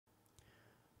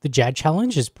The Jad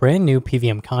Challenge is brand new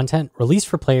PVM content released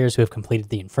for players who have completed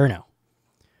the Inferno.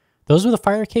 Those with a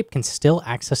fire cape can still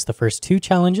access the first 2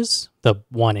 challenges, the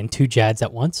 1 and 2 Jads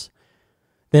at once.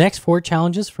 The next 4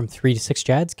 challenges from 3 to 6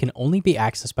 Jads can only be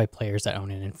accessed by players that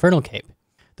own an Infernal cape.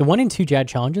 The 1 and 2 Jad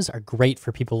challenges are great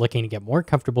for people looking to get more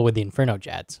comfortable with the Inferno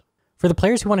Jads. For the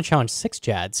players who want to challenge 6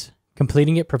 Jads,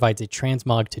 completing it provides a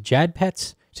transmog to Jad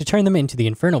pets to turn them into the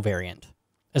Inferno variant,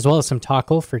 as well as some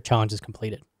tokkul for challenges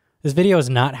completed. This video is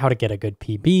not how to get a good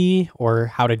PB, or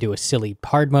how to do a silly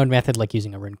hard mode method like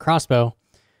using a rune crossbow.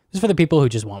 This is for the people who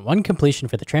just want one completion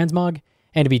for the transmog,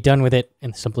 and to be done with it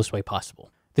in the simplest way possible.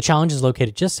 The challenge is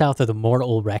located just south of the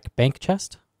Mortal Wreck bank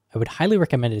chest. I would highly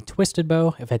recommend a twisted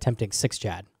bow if attempting 6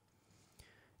 Jad.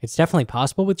 It's definitely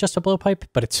possible with just a blowpipe,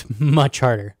 but it's much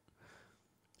harder.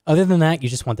 Other than that, you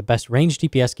just want the best ranged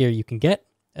DPS gear you can get,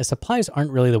 as supplies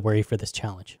aren't really the worry for this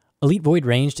challenge. Elite Void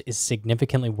ranged is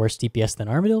significantly worse DPS than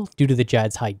Armadillo due to the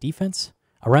Jad's high defense,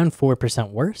 around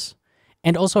 4% worse,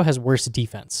 and also has worse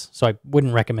defense, so I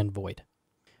wouldn't recommend Void.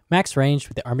 Max ranged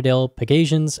with the Armadillo,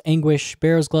 Pegasians, Anguish,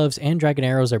 Barrow's Gloves, and Dragon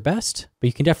Arrows are best, but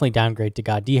you can definitely downgrade to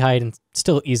God D'hide and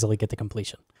still easily get the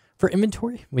completion. For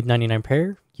inventory, with 99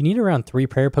 prayer, you need around 3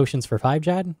 prayer potions for 5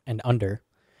 Jad and under,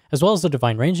 as well as the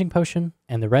Divine Ranging Potion,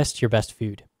 and the rest your best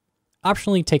food.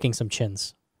 Optionally taking some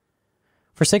chins.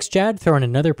 For 6 Jad, throw in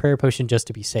another prayer potion just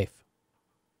to be safe.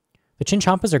 The Chin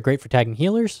Champas are great for tagging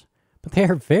healers, but they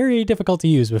are very difficult to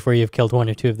use before you have killed 1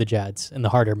 or 2 of the Jads in the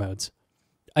harder modes.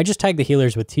 I just tag the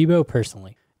healers with T-Bow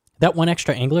personally. That 1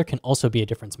 extra angler can also be a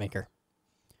difference maker.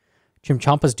 Chin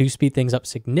Champas do speed things up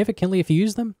significantly if you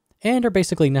use them, and are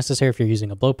basically necessary if you're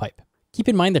using a blowpipe. Keep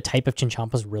in mind the type of Chin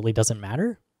Champas really doesn't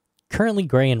matter. Currently,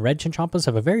 gray and red Chin Champas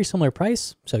have a very similar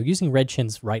price, so using red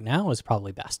chins right now is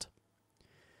probably best.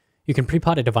 You can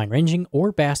pre-pot a Divine Ranging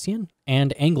or Bastion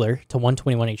and Angler to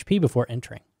 121 HP before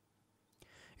entering.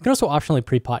 You can also optionally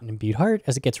pre-pot an Imbued Heart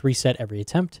as it gets reset every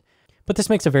attempt, but this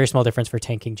makes a very small difference for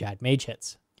tanking Jad mage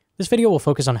hits. This video will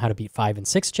focus on how to beat 5 and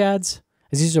 6 Jads,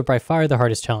 as these are by far the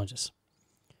hardest challenges.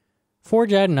 4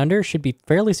 Jad and under should be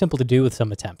fairly simple to do with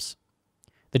some attempts.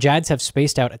 The Jads have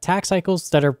spaced out attack cycles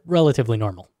that are relatively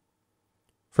normal.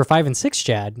 For 5 and 6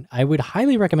 Jad, I would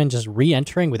highly recommend just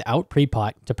re-entering without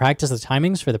pre-pot to practice the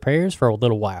timings for the prayers for a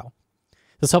little while.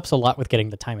 This helps a lot with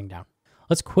getting the timing down.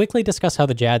 Let's quickly discuss how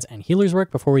the Jads and healers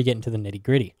work before we get into the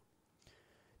nitty-gritty.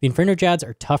 The Inferno Jads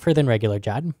are tougher than regular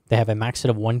Jad. They have a max hit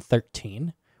of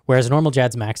 113, whereas normal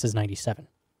Jad's max is 97.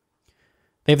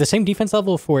 They have the same defense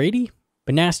level of 480,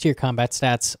 but nastier combat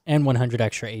stats and 100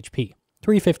 extra HP,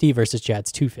 350 versus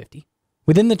Jad's 250.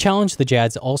 Within the challenge, the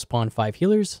Jads all spawn 5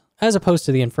 healers, as opposed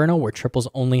to the Inferno where triples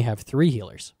only have 3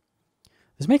 healers.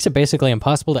 This makes it basically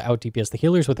impossible to out-DPS the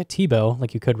healers with a T-Bow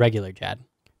like you could regular Jad.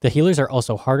 The healers are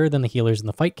also harder than the healers in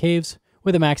the fight caves,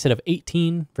 with a max hit of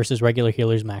 18 versus regular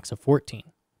healers' max of 14.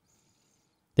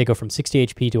 They go from 60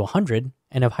 HP to 100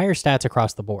 and have higher stats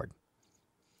across the board.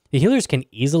 The healers can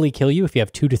easily kill you if you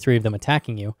have 2 to 3 of them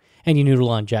attacking you, and you noodle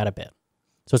on Jad a bit,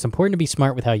 so it's important to be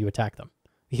smart with how you attack them.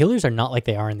 The healers are not like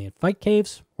they are in the fight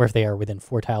caves, where if they are within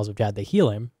 4 tiles of Jad, they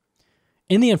heal him.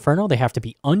 In the Inferno, they have to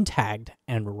be untagged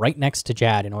and right next to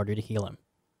Jad in order to heal him.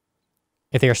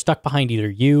 If they are stuck behind either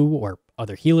you or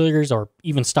other healers, or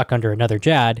even stuck under another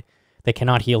Jad, they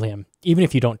cannot heal him, even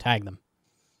if you don't tag them.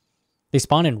 They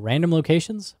spawn in random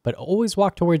locations, but always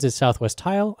walk towards his southwest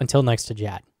tile until next to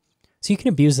Jad, so you can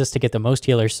abuse this to get the most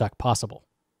healers stuck possible.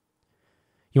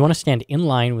 You want to stand in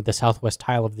line with the southwest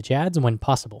tile of the Jads when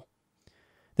possible.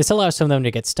 This allows some of them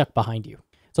to get stuck behind you.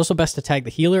 It's also best to tag the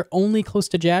healer only close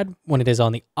to Jad when it is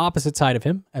on the opposite side of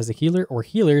him, as the healer or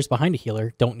healers behind a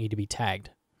healer don't need to be tagged.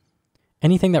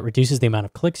 Anything that reduces the amount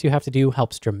of clicks you have to do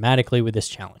helps dramatically with this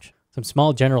challenge. Some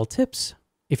small general tips.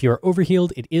 If you are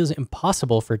overhealed, it is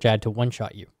impossible for Jad to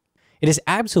one-shot you. It is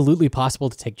absolutely possible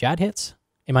to take Jad hits.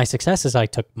 In my successes, I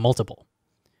took multiple.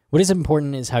 What is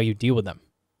important is how you deal with them.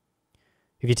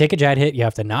 If you take a Jad hit, you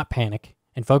have to not panic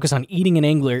and focus on eating an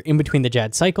angler in between the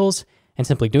Jad cycles and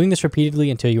simply doing this repeatedly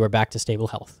until you are back to stable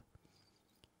health.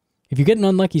 If you get an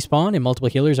unlucky spawn and multiple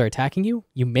healers are attacking you,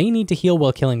 you may need to heal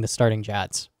while killing the starting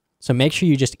Jads. So make sure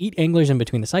you just eat anglers in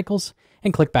between the cycles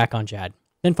and click back on Jad,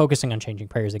 then focusing on changing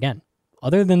prayers again.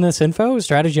 Other than this info,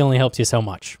 strategy only helps you so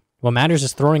much. What matters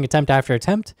is throwing attempt after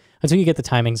attempt until you get the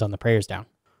timings on the prayers down.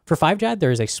 For 5 Jad,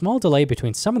 there is a small delay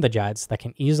between some of the Jads that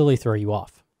can easily throw you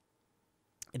off.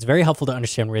 It's very helpful to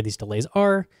understand where these delays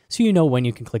are, so you know when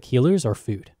you can click healers or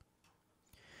food.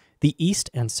 The East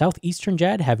and Southeastern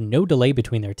Jad have no delay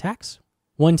between their attacks,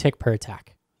 1 tick per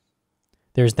attack.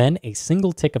 There's then a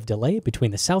single tick of delay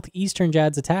between the Southeastern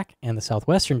Jad's attack and the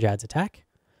Southwestern Jad's attack,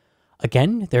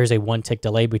 Again, there's a 1 tick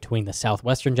delay between the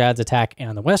southwestern Jad's attack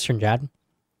and the western Jad.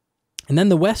 And then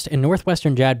the west and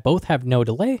northwestern Jad both have no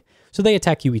delay, so they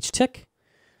attack you each tick.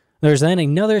 There's then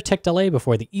another tick delay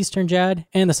before the eastern Jad,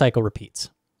 and the cycle repeats.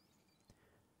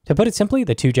 To put it simply,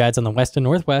 the 2 Jads on the west and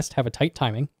northwest have a tight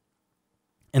timing,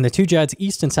 and the 2 Jads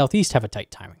east and southeast have a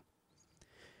tight timing.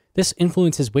 This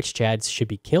influences which Jads should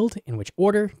be killed in which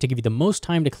order to give you the most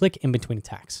time to click in between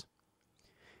attacks.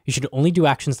 You should only do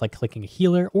actions like clicking a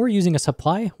healer or using a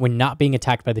supply when not being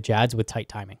attacked by the Jads with tight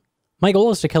timing. My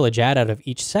goal is to kill a Jad out of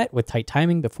each set with tight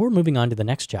timing before moving on to the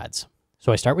next Jads.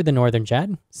 So I start with the northern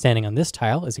Jad, standing on this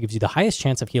tile as it gives you the highest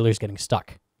chance of healers getting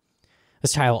stuck.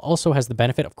 This tile also has the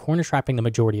benefit of corner trapping the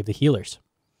majority of the healers,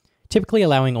 typically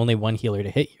allowing only 1 healer to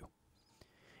hit you.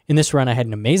 In this run I had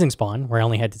an amazing spawn where I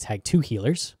only had to tag 2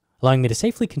 healers, allowing me to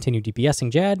safely continue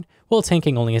DPSing Jad while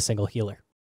tanking only a single healer.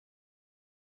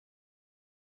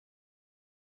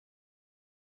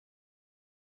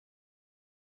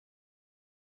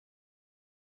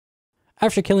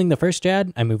 After killing the first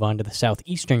Jad, I move on to the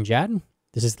southeastern Jad.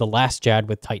 This is the last Jad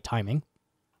with tight timing.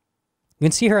 You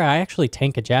can see here I actually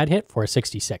tank a Jad hit for a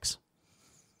 66.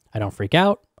 I don't freak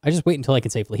out, I just wait until I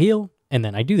can safely heal, and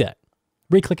then I do that,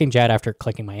 re-clicking Jad after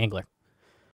clicking my angler.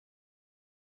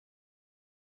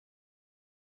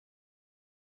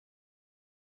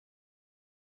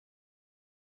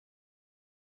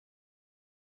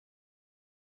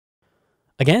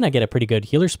 Again, I get a pretty good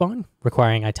healer spawn,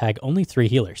 requiring I tag only 3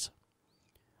 healers.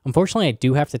 Unfortunately, I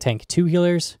do have to tank 2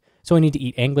 healers, so I need to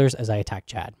eat anglers as I attack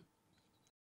Jad.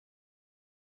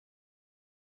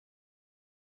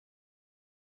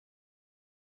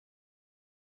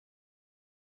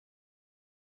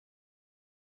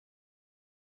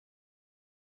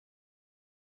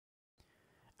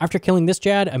 After killing this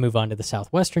Jad, I move on to the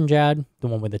southwestern Jad, the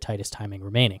one with the tightest timing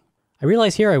remaining. I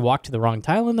realize here I walked to the wrong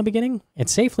tile in the beginning, and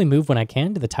safely move when I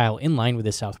can to the tile in line with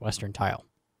the southwestern tile.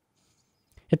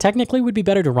 It technically would be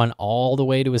better to run all the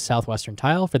way to his southwestern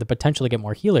tile for the potential to get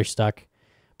more healers stuck,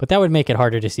 but that would make it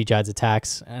harder to see Jad's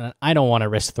attacks, and I don't want to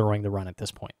risk throwing the run at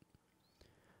this point.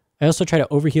 I also try to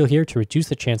overheal here to reduce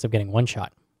the chance of getting one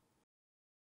shot.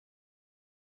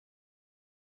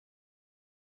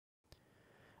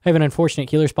 I have an unfortunate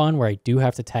healer spawn where I do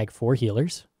have to tag 4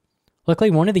 healers. Luckily,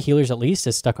 one of the healers at least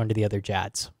is stuck under the other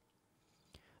Jads.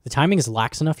 The timing is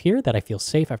lax enough here that I feel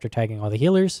safe after tagging all the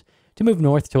healers to move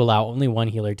north to allow only 1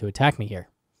 healer to attack me here.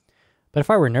 But if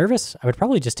I were nervous, I would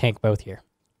probably just tank both here.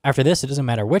 After this, it doesn't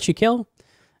matter what you kill,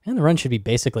 and the run should be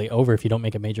basically over if you don't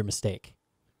make a major mistake.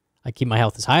 I keep my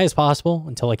health as high as possible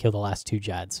until I kill the last 2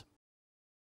 Jads.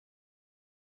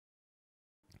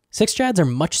 6 Jads are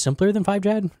much simpler than 5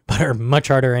 Jad, but are much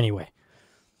harder anyway.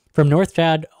 From North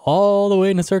Jad all the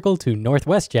way in a circle to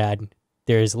Northwest Jad,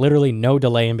 there is literally no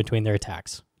delay in between their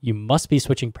attacks. You must be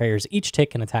switching prayers each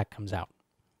tick an attack comes out.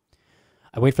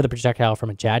 I wait for the projectile from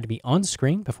a Jad to be on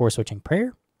screen before switching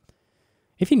prayer.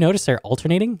 If you notice they're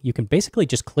alternating, you can basically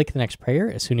just click the next prayer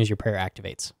as soon as your prayer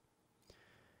activates.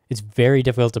 It's very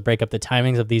difficult to break up the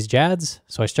timings of these Jads,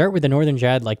 so I start with the Northern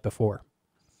Jad like before.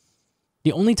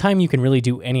 The only time you can really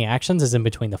do any actions is in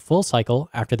between the full cycle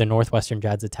after the Northwestern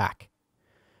Jad's attack.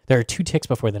 There are 2 ticks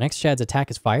before the next Jad's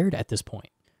attack is fired at this point.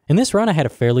 In this run, I had a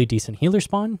fairly decent healer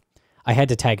spawn. I had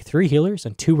to tag 3 healers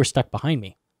and 2 were stuck behind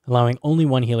me, allowing only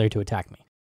 1 healer to attack me.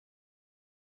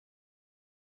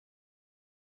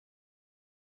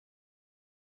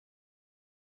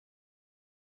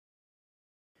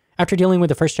 After dealing with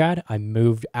the first Jad, I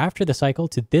moved after the cycle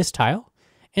to this tile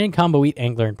and combo eat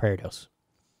Angler and Prayer Dose.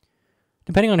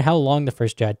 Depending on how long the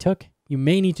first Jad took, you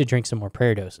may need to drink some more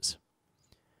prayer doses.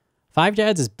 5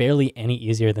 Jads is barely any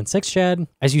easier than 6 Jad,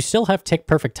 as you still have tick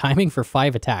perfect timing for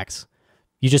 5 attacks.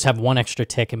 You just have 1 extra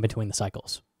tick in between the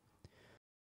cycles.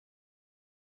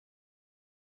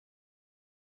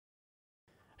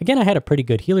 Again, I had a pretty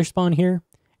good healer spawn here.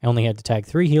 I only had to tag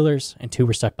 3 healers and 2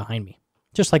 were stuck behind me,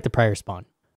 just like the prior spawn.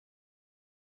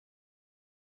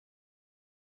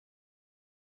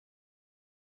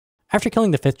 After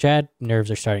killing the 5th Jad, nerves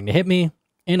are starting to hit me,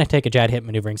 and I take a Jad hit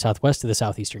maneuvering southwest to the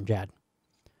southeastern Jad.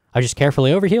 I just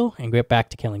carefully overheal and get back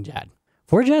to killing Jad.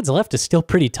 4 Jads left is still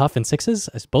pretty tough in 6s,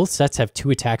 as both sets have 2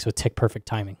 attacks with tick perfect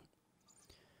timing.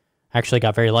 I actually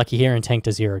got very lucky here and tanked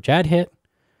a 0 Jad hit,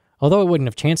 although it wouldn't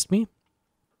have chanced me.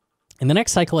 In the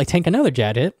next cycle, I tank another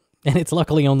Jad hit, and it's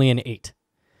luckily only an 8.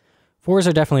 4s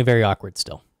are definitely very awkward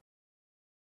still.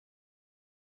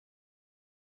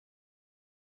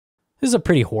 This is a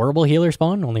pretty horrible healer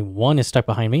spawn, only 1 is stuck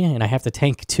behind me, and I have to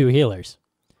tank 2 healers.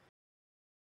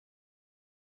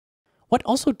 What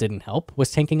also didn't help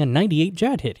was tanking a 98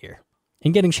 Jad hit here,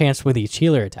 and getting chanced with each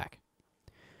healer attack.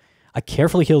 I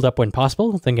carefully healed up when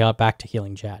possible, then got back to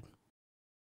healing Jad.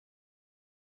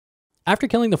 After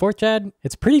killing the 4th Jad,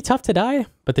 it's pretty tough to die,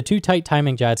 but the 2 tight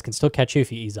timing Jads can still catch you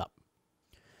if you ease up.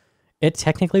 It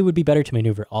technically would be better to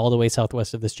maneuver all the way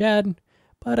southwest of this Jad,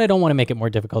 but I don't want to make it more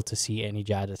difficult to see any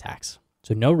Jad attacks,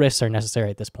 so no risks are necessary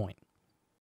at this point.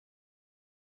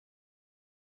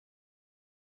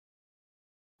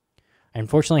 I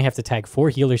unfortunately have to tag 4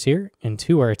 healers here, and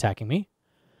 2 are attacking me.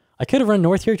 I could have run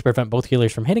north here to prevent both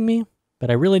healers from hitting me, but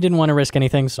I really didn't want to risk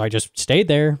anything, so I just stayed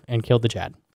there and killed the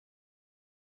Jad.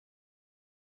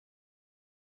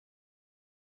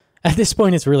 At this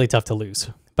point, it's really tough to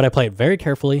lose, but I play it very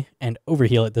carefully and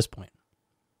overheal at this point.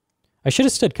 I should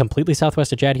have stood completely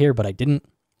southwest of Jad here, but I didn't,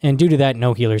 and due to that,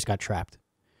 no healers got trapped.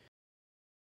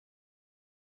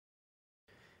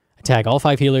 I tag all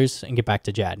 5 healers and get back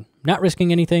to Jad, not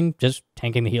risking anything, just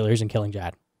tanking the healers and killing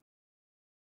Jad.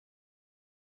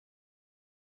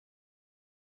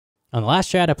 On the last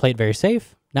Jad, I played very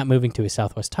safe, not moving to his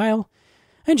southwest tile,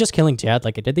 and just killing Jad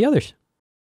like I did the others.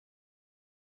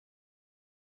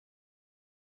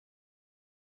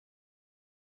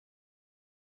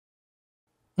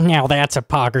 Now that's a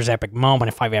Pogger's epic moment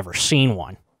if I've ever seen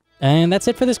one. And that's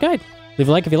it for this guide. Leave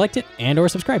a like if you liked it, and or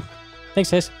subscribe.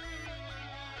 Thanks, guys.